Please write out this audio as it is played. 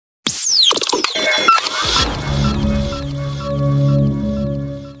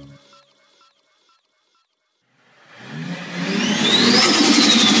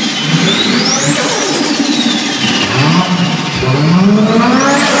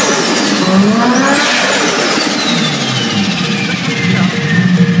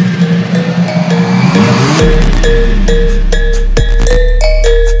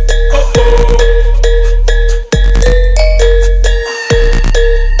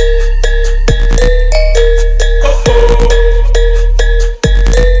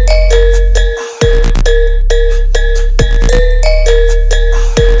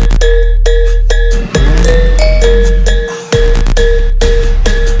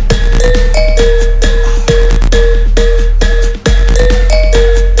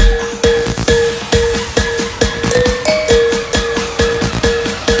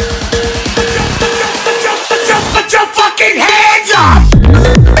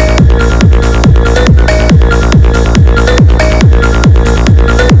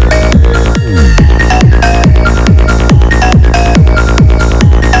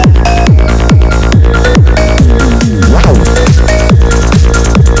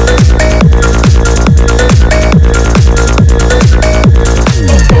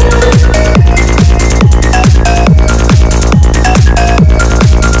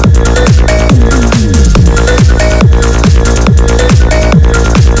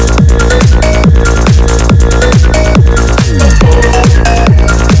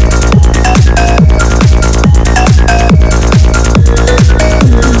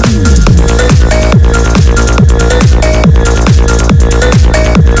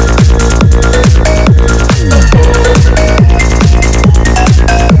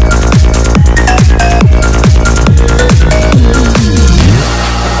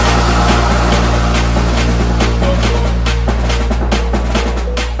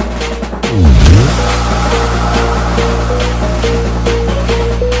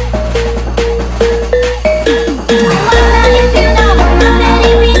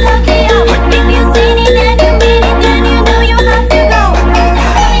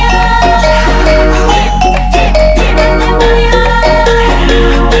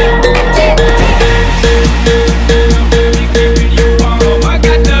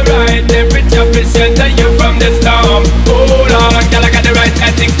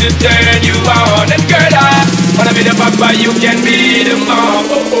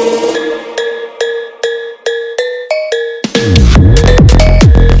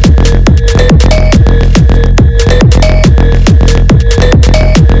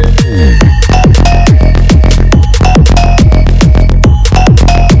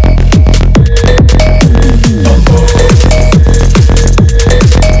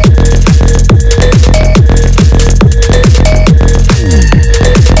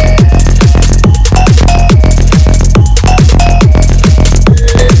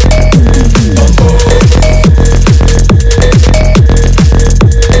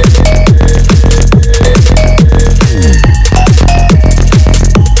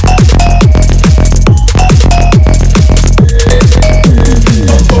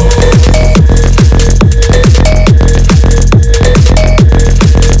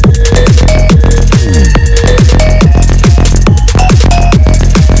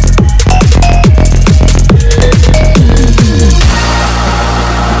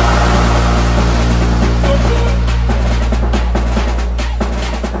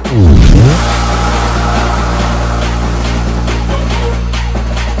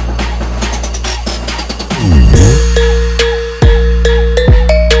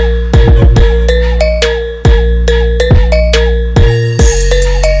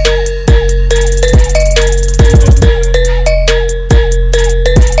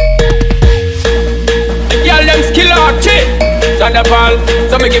Shonda Paul.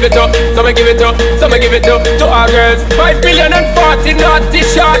 So me give it up, so me give it up, so me give it up to our girls. 5 billion and 40 naughty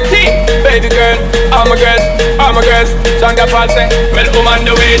shorty. Baby girl, all my girls, all my girls. Shonda Paul say, well, woman,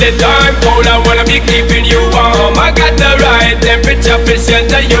 the way the time cold, I wanna be keeping you warm. I got the right temperature to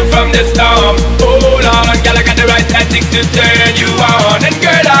shelter you from the storm. Hold on, girl, I got the right tactics to turn you on. And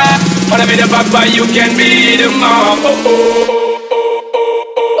girl, I wanna be the papa, you can be the mom. Oh, oh.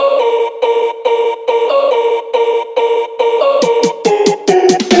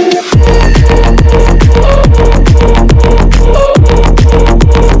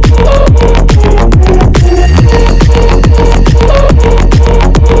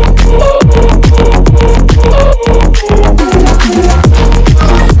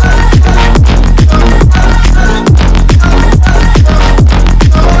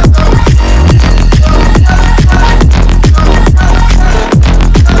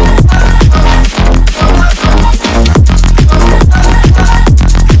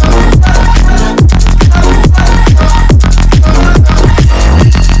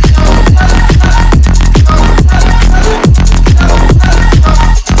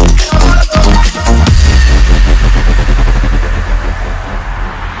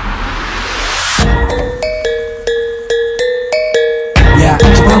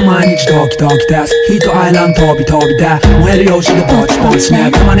ドキドキです。ヒートアイランド飛び飛びで燃えるよしでぼちぼちね。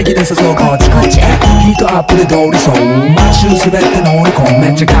玉ねぎで誘うこっちこっちヒートアップで通りそう街中滑って乗り込むめ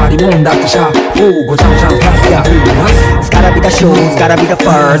っちゃ借りもんだってシャーごちゃごちゃのフラスやIt's gotta be the shoes, gotta be the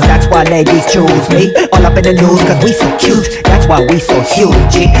furs. That's why ladies choose me. All up in the news cause we so cute. That's why we so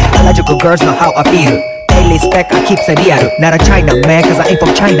huge. Harajuku girls know how I feel. Daily spec I keep it real. Not a China man cause I ain't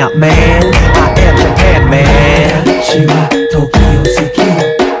from China man. I am Japan man. She wa Tokyo suki.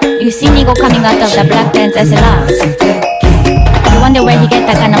 You see Nigo coming out of the black dance as love. You wonder where he get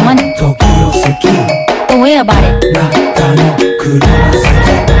that kind of money? Don't worry about it.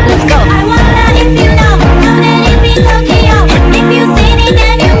 Let's go. I wonder if you know that it be Tokyo. If you seen it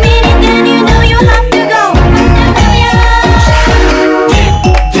then you mean it, then you know you have to go. Dip,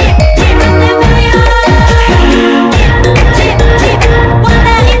 dip, dip, dip, dip.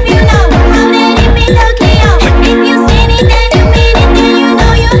 Wonder if you know that it be Tokyo. If you seen it then you mean it, then you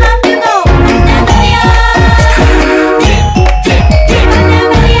know you have to go. Dip, dip, dip, dip, dip,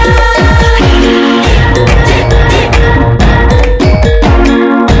 dip.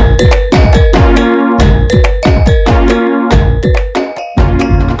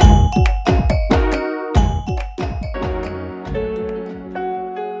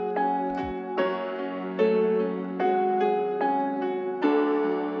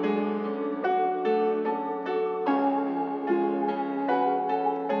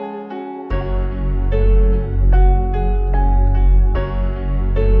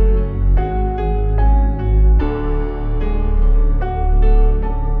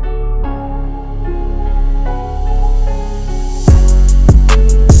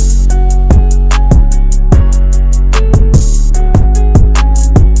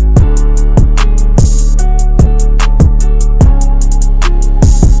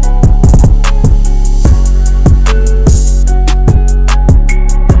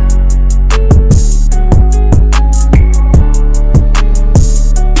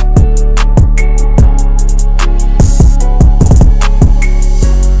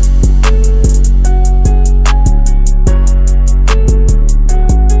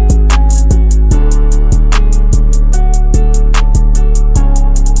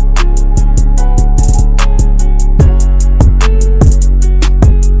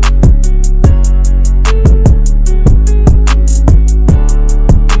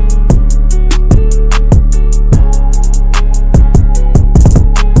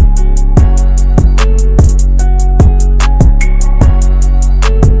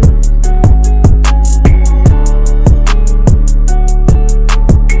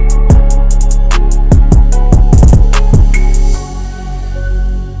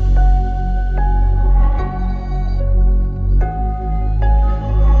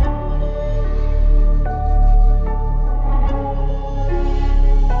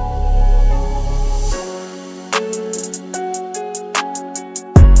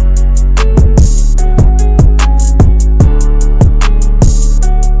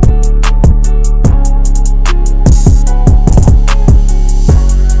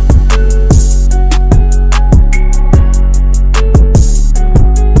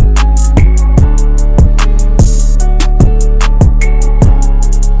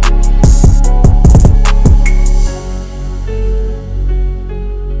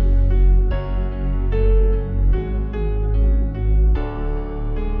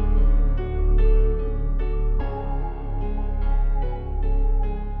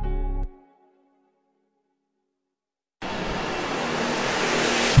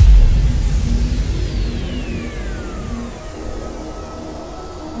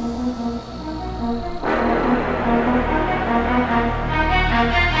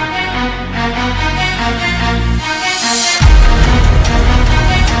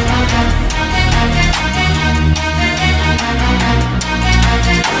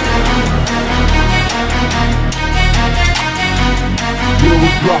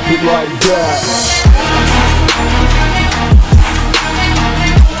 it like that.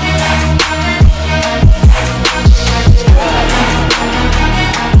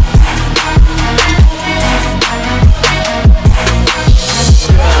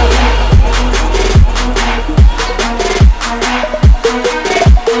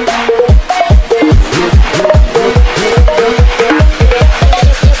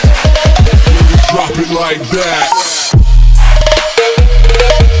 Like that.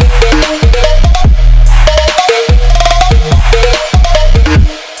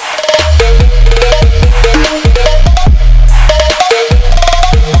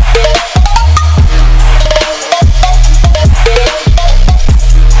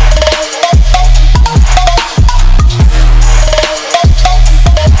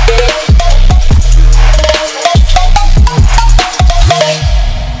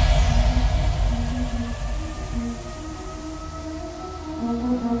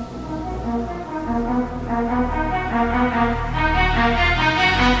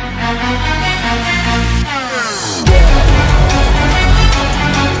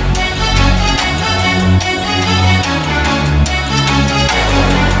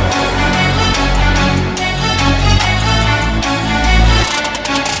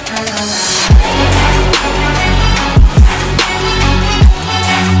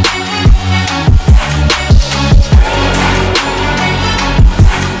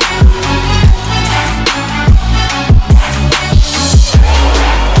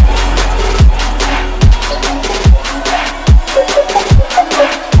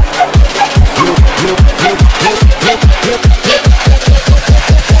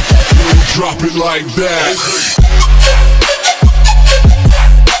 Drop it like that.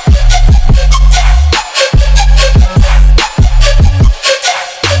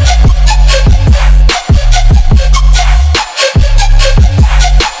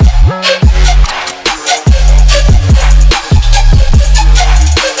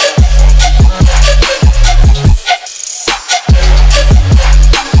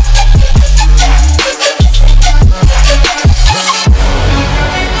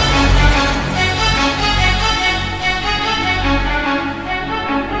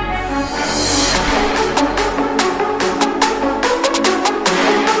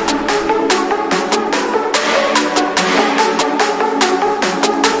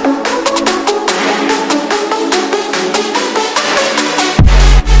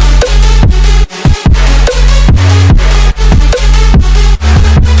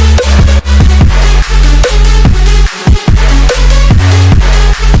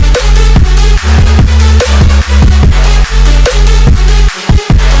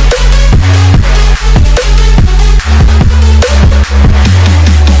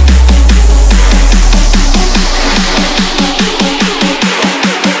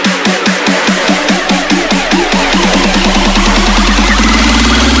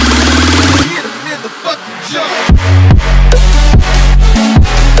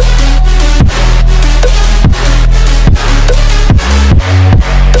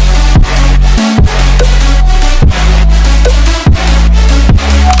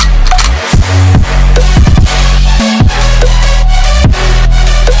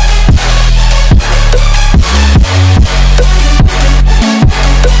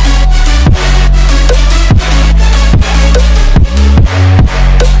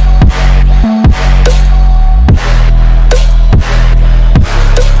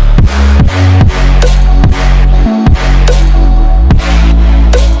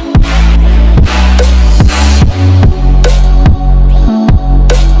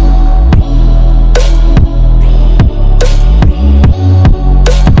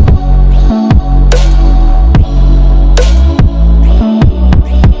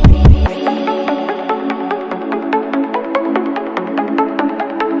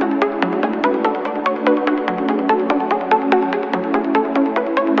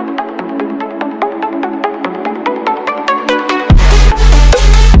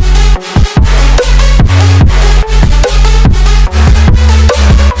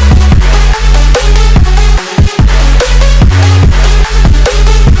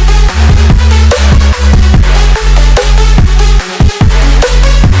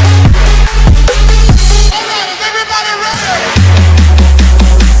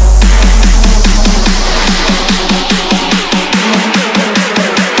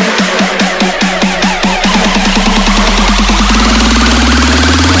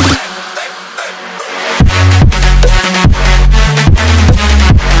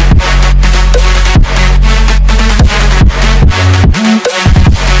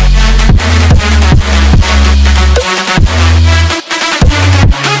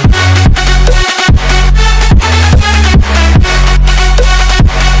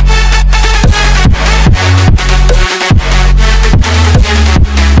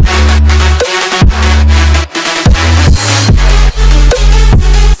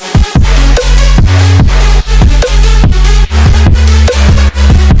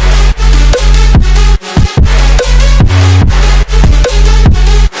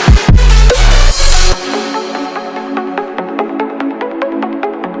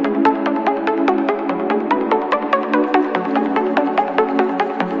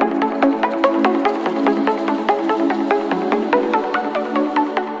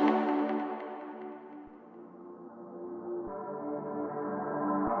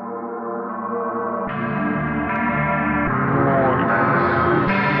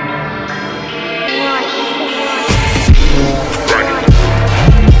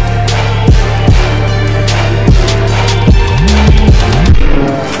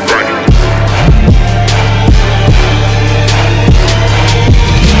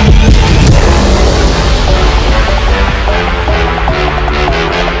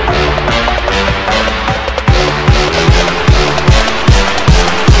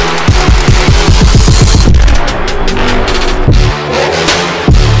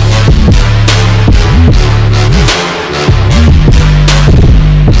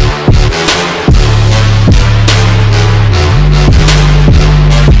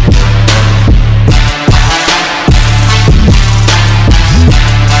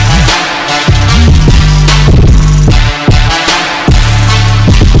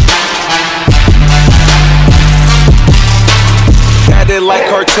 it like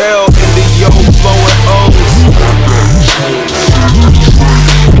cartel, Indio blowing O's.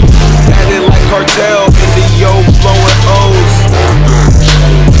 Got it like cartel, Indio blowing O's.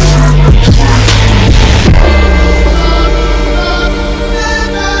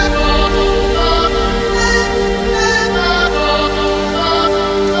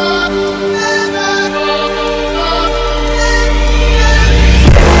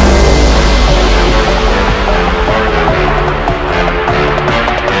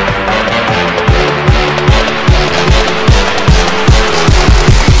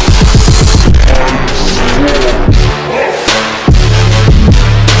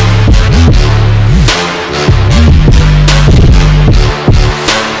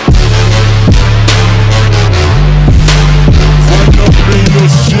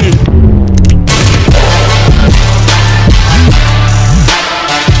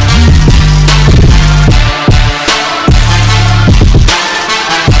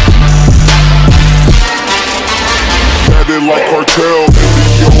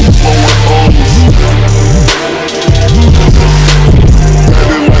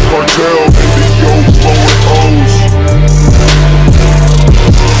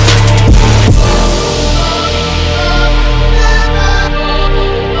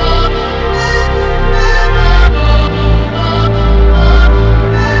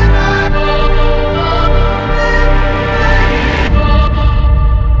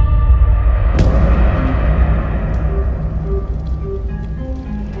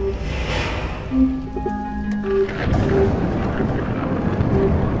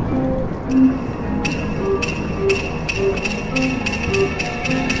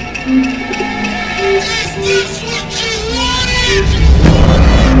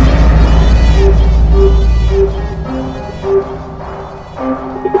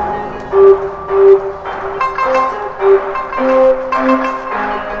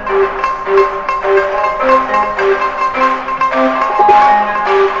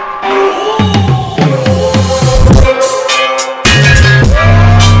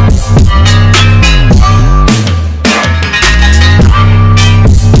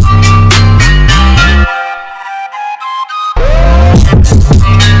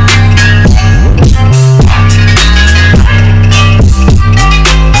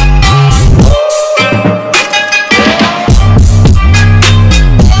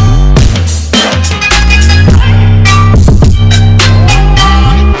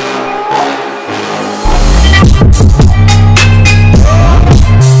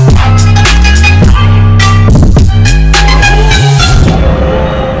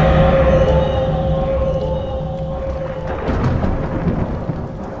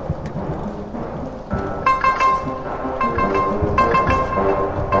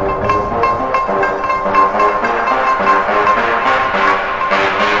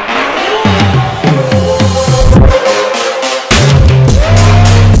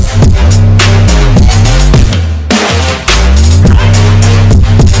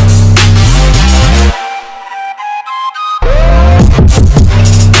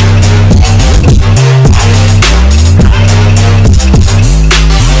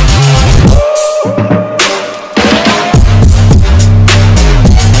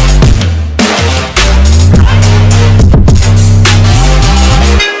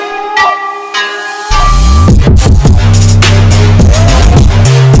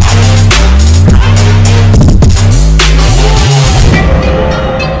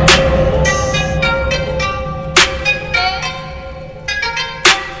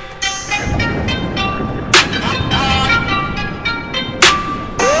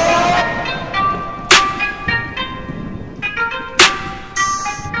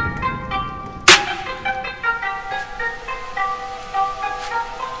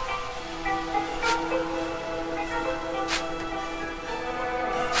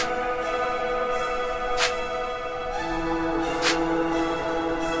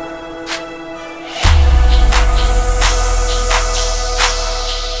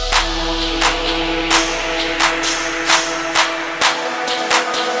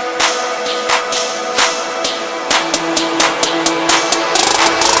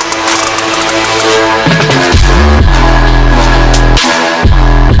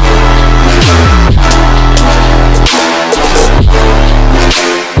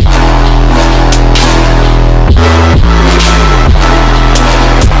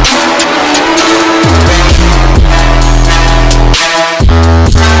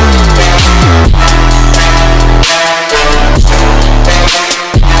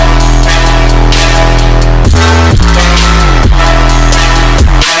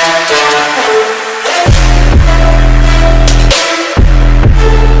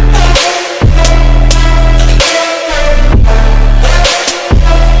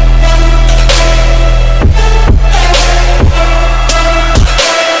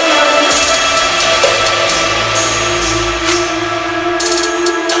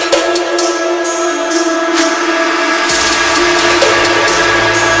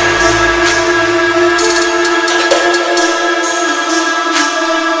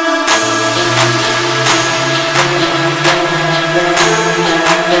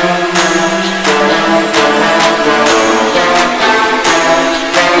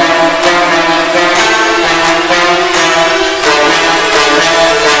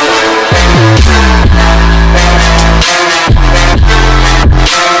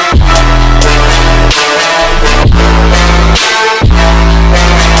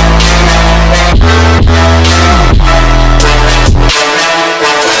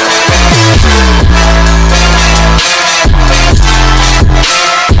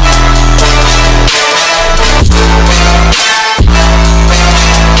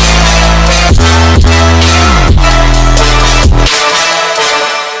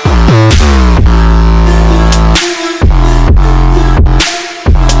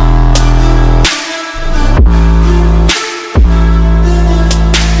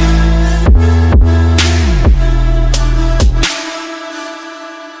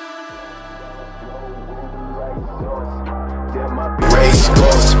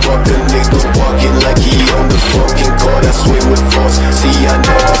 nigga walking like he on the fucking court. I swing with force. See, I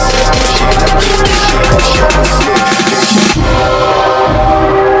never said you shit. I keep the shit. I show my slip.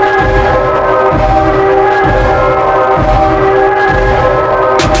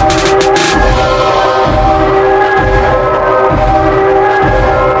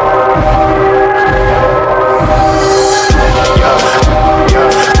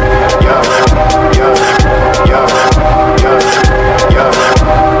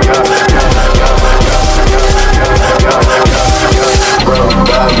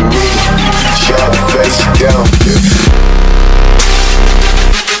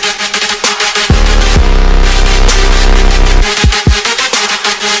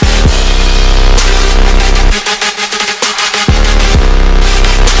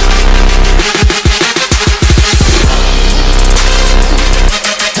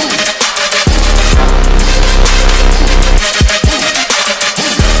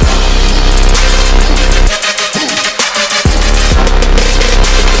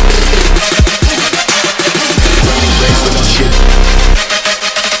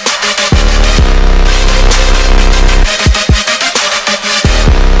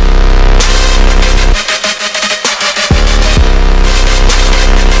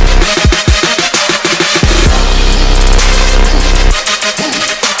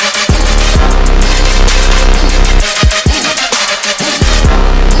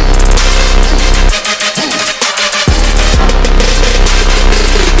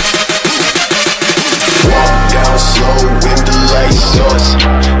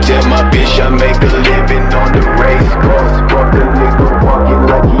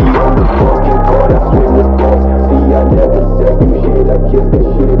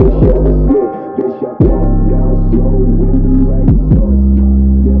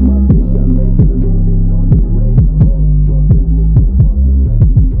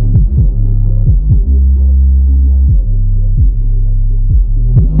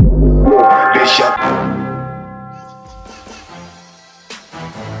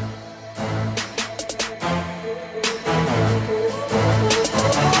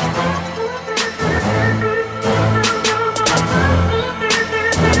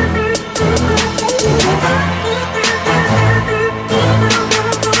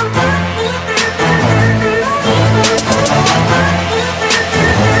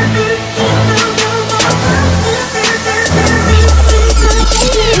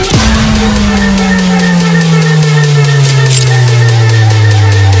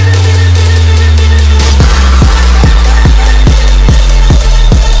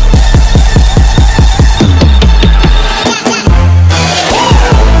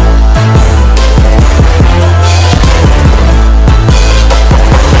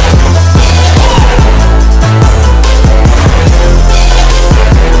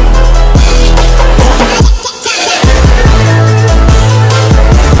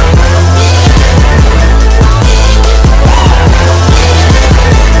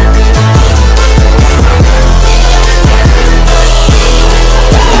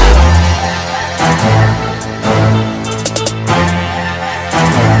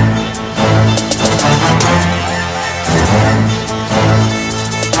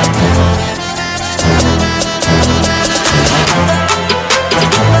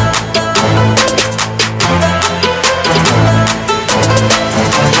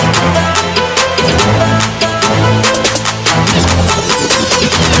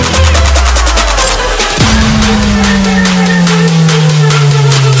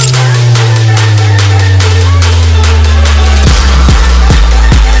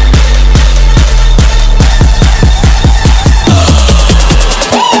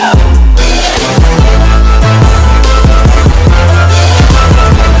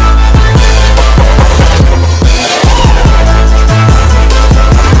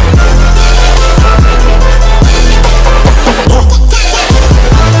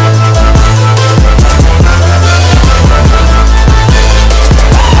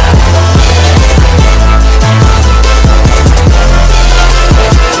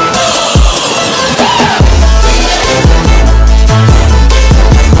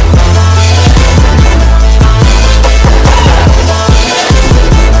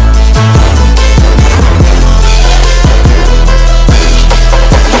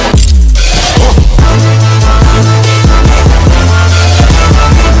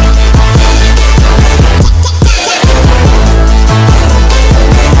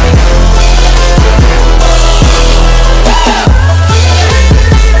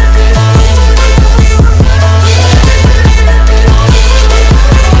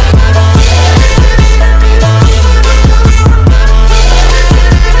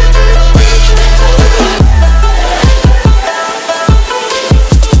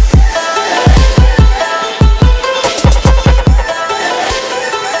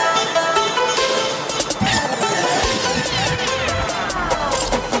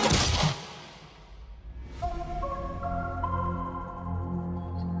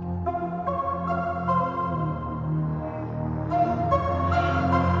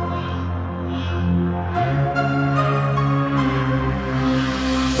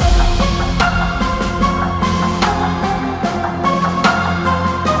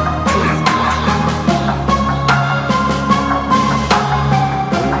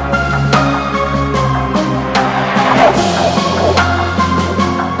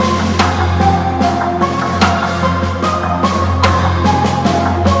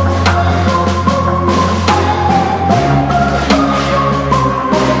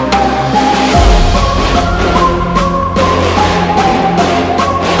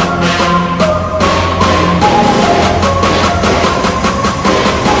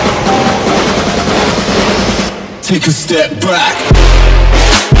 Take a step back.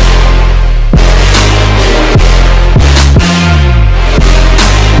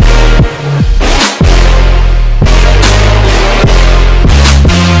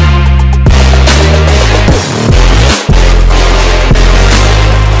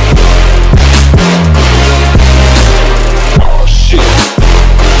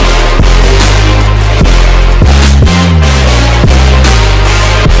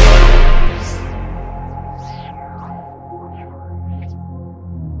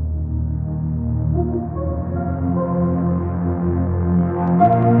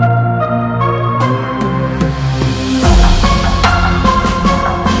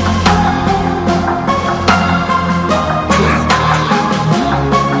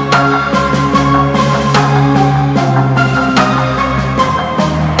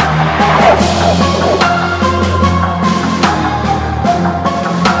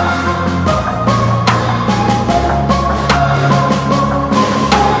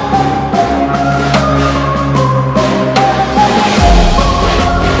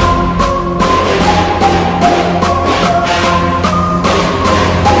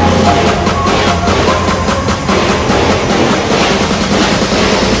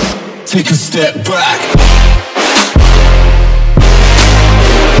 Take a step back.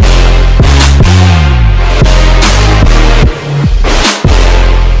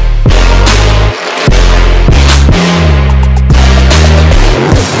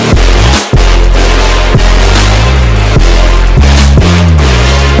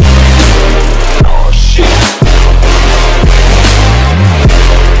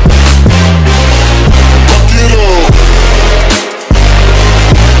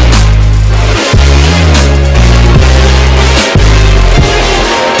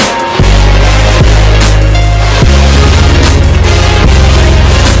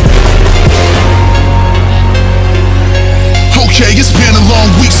 Okay, it's been a long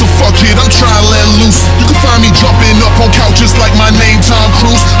week, so fuck it, I'm trying to let loose. You can find me jumping up on couches like my name Tom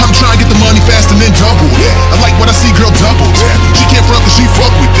Cruise. I'm trying to get the money fast and then double that. I like what I see, girl, double that. She can't front cause she fuck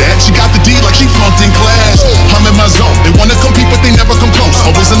with that. She got the D like she flunked in class. I'm in my zone, they wanna compete but they never come close.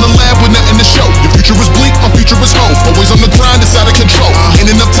 Always in the lab with nothing to show. Your future is bleak, my future is hope. Always on the grind, it's out of control. Ain't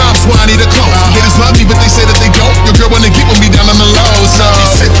enough time, so I need a clone. Haters love me but they say that they don't. Your girl wanna get with me down on the low, so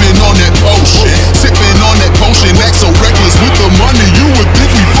sipping on that potion, sipping on that potion. Act so reckless with the money, you would think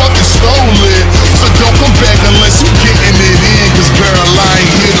we fucking stole it. So don't come back unless you getting it in. Cause girl, I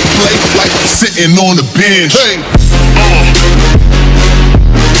ain't here to play like I'm sitting on the bench. Hey,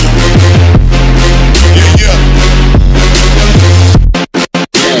 yeah, yeah.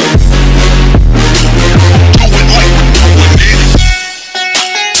 Do it like we're doing it.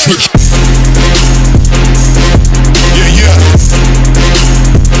 Yeah, yeah.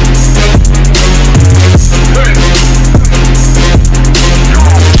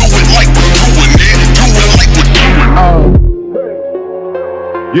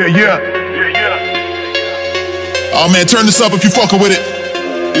 Yeah, yeah. Yeah, yeah. Oh man, turn this up if you fucking with it.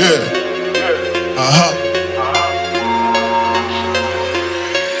 Yeah. Uh-huh.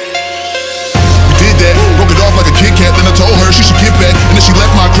 We did that, broke it off like a Kit Kat. Then I told her she should get back. And then she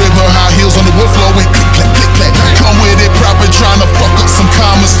left my crib, her high heels on the wood floor. Went click, clack, click, clack. Come with it proper, trying to fuck up some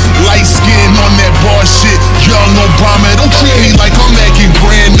commas. Light skin on that bar shit. Young Obama, don't treat me like I'm acting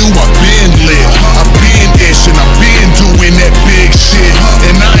brand new. I've been lit, I've been ish, and I've been doing that big shit.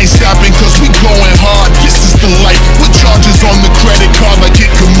 And I ain't stopping cause we going hard. This is the life. With charges on the credit card like it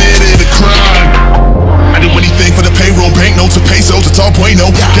committed a crime. I do anything for the payroll, banknotes or pesos, it's all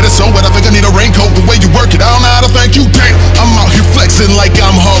bueno. Get it so wet, I think I need a raincoat. The way you work it, I don't know how to thank you, damn. I'm out here flexing like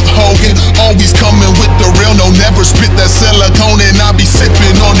I'm Hulk Hogan. Always coming with the real, no, never spit that silicone. And I be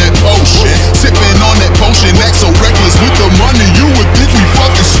sipping on that potion, sipping on that potion. Act so reckless with the money, you would think we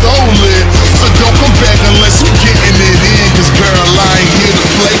fucking stole it. So don't come back unless you getting it in. Cause girl, I ain't here to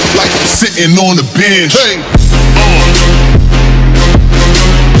play like I'm sitting on the bench. Hey,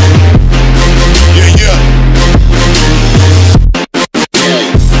 yeah, yeah.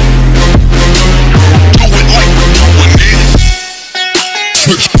 Do it like we're doing it.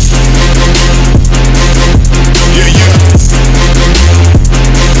 Yeah, yeah.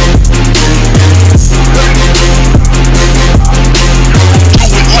 Do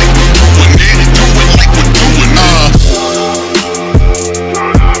it like we're doing it. Do it like we're doing it.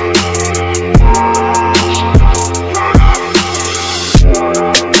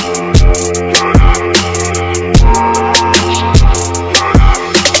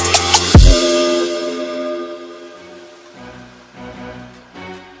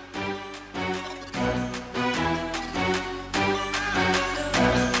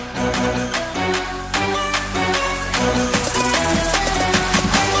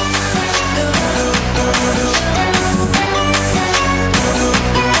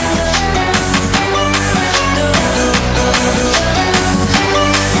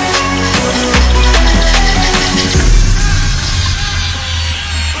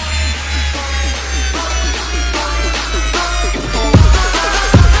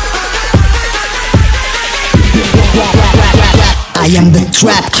 I am the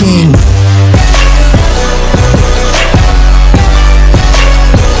trap king.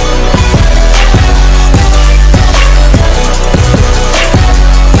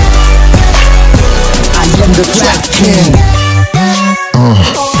 I am the trap king.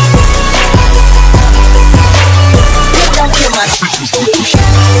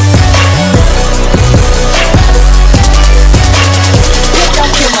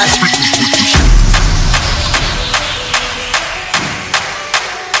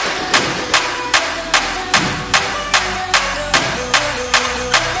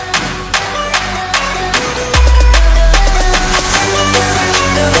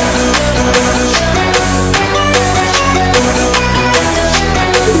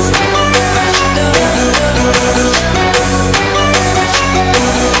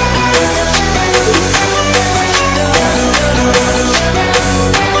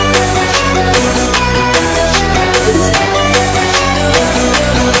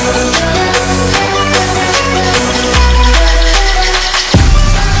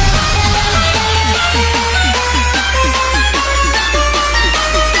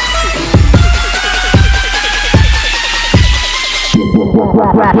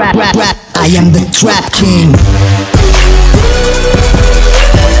 I am the trap king.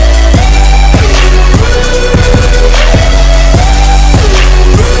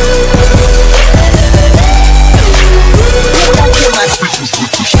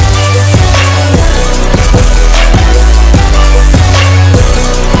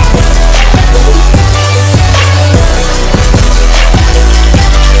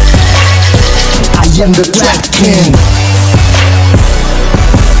 I am the trap king.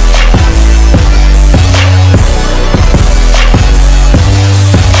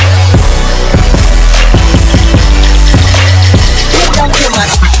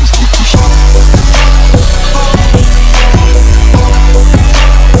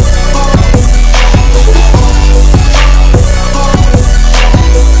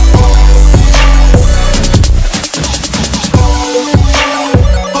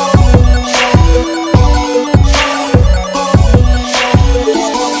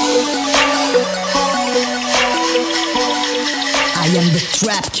 I am the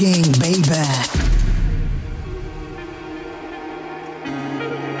trap king, baby.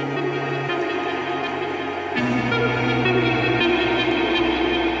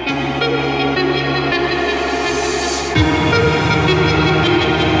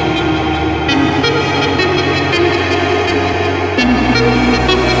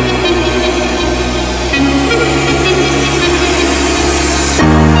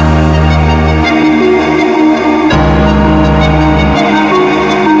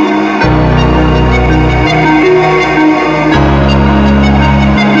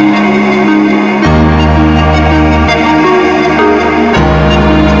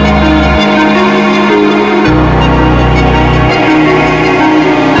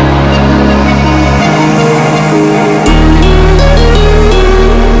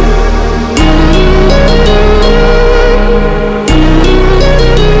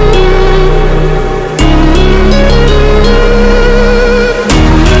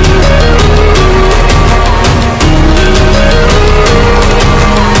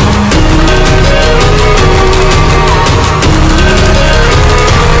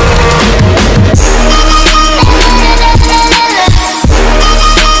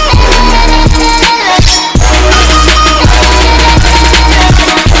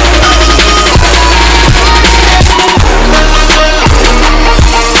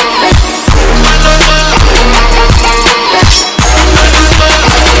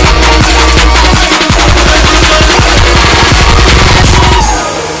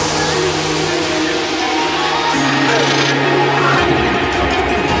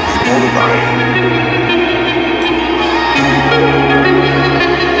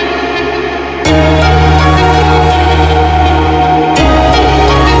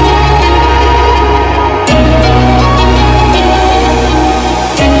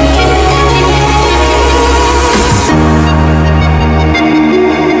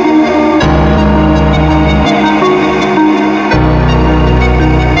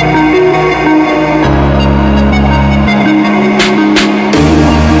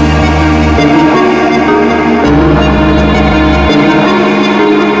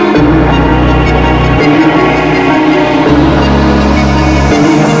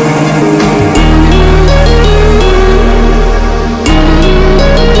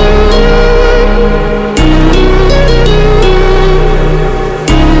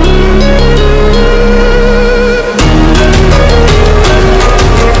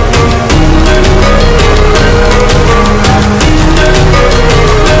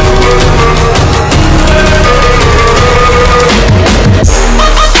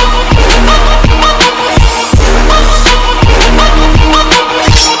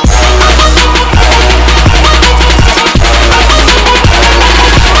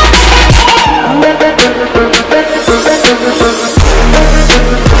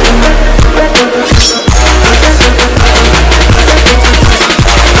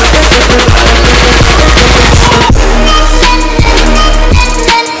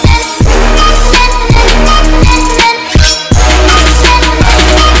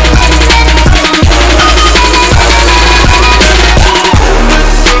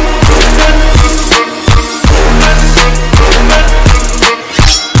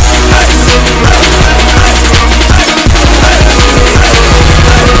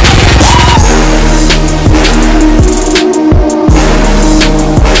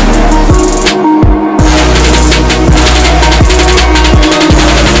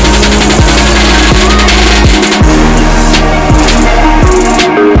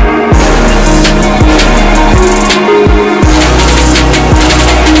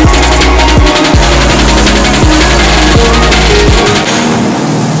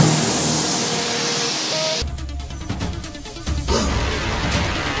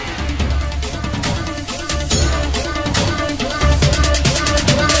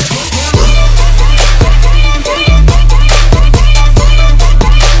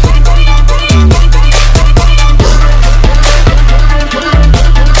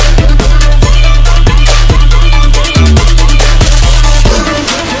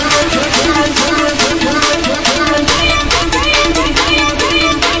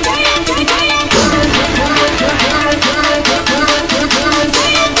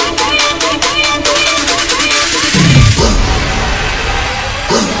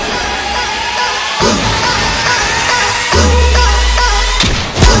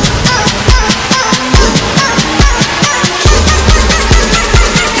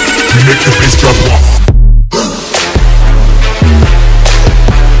 make the bass drop off.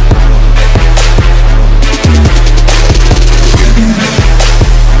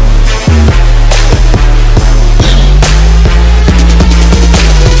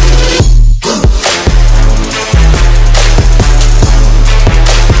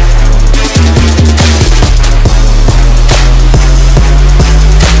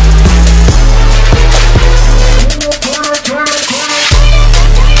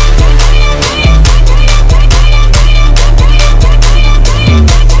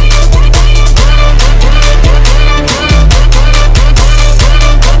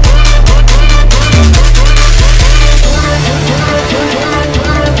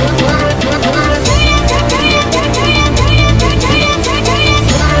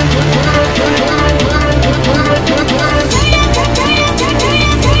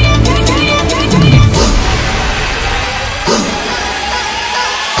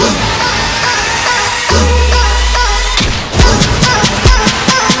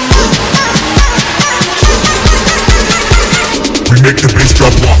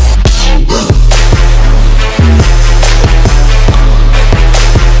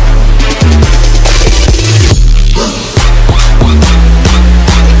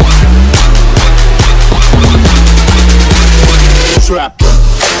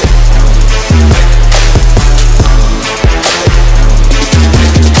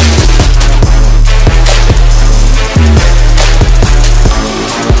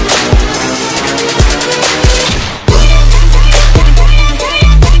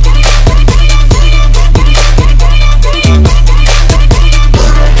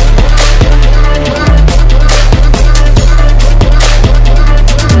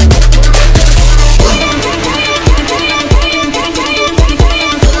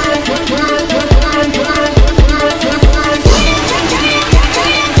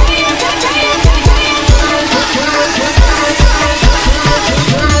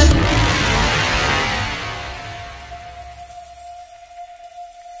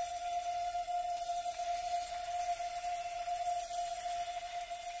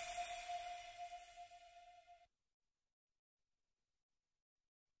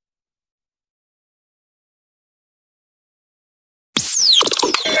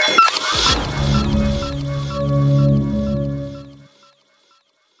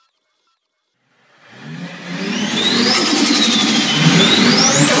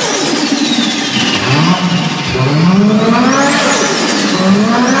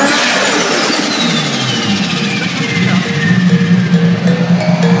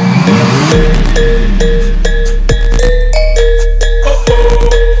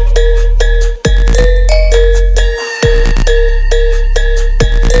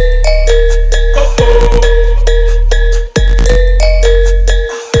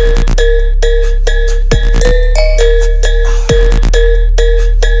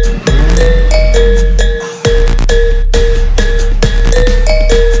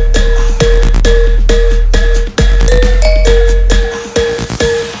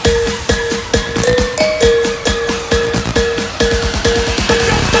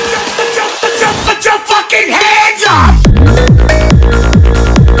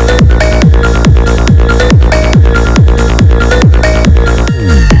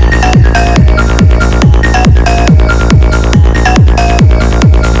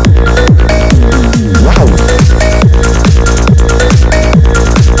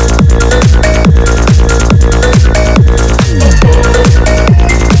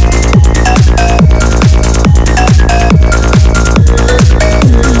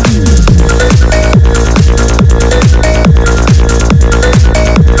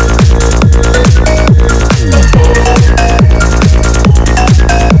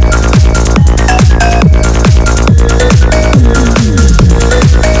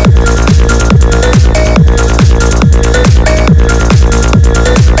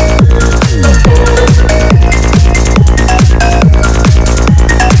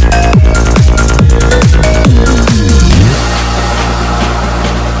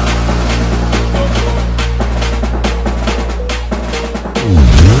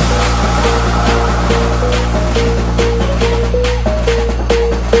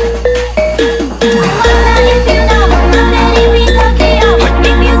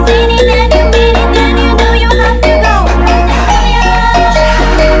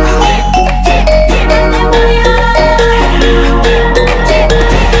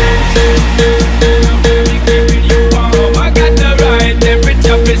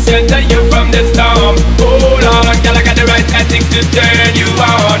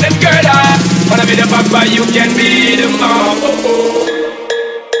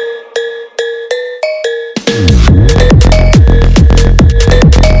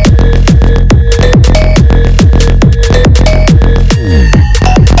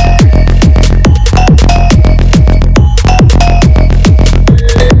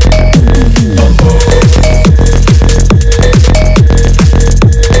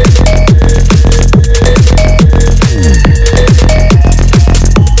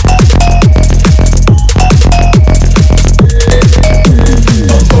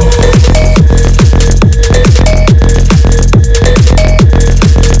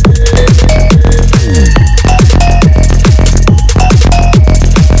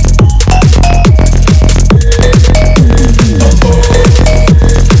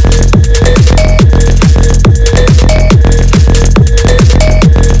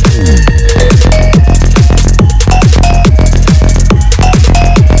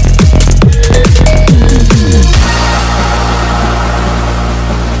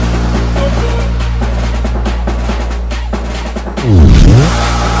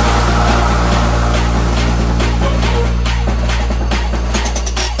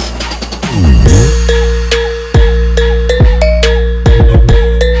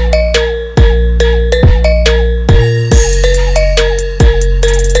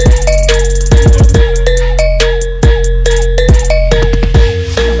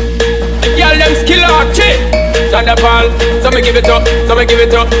 fall. So me give it up, so me give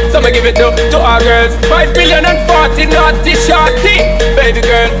it up, so me give it up to our girls. 5 billion and 40 naughty shorty. Baby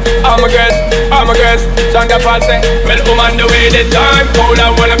girl, all my girls, all my girls. Shonda Paul say, well, on the way the time cold,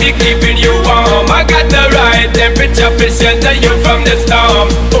 I wanna be keeping you warm. I got the right temperature to shelter you from the storm.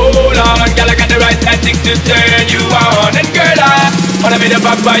 Hold on, girl, I got the right tactics to turn you on. And girl, I wanna be the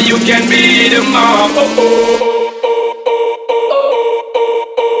papa, you can be the mom. Oh, oh, oh.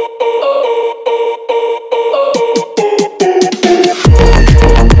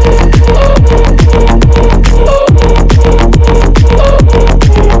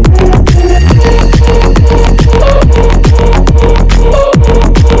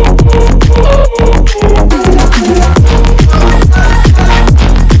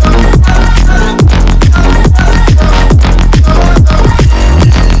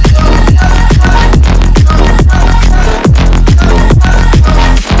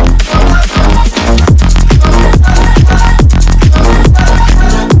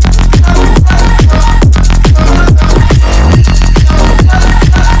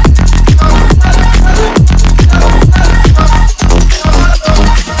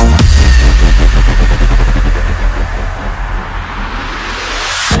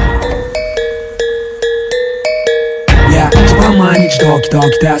毎日ドキド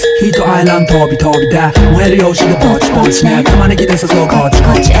キですヒートアイランド飛び飛びで燃えるよしでポチポチね玉ねぎで誘うこっち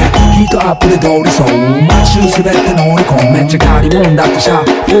こっちへヒートアップで通りそう街中滑って乗り込むめっちゃ借りもんだってシャ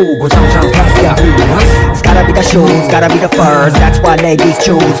ーごちゃごちゃのファスや It's gotta be the shoes, gotta be the furs. That's why ladies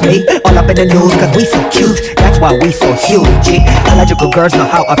choose me. All up in the news cause we so cute. That's why we so huge. Allergical girls know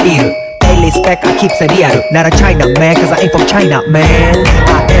how I feel. Daily spec I keep it real. Not a China man cause I ain't from China man.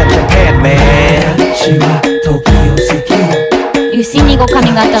 I am Japan man. 私は時を好き You see Nigo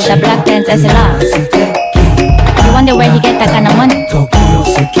coming out of the black pants as a lot. You wonder where he get that kind of money? 時を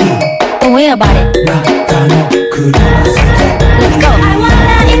好き Don't worry about it. 中の車させて Let's go.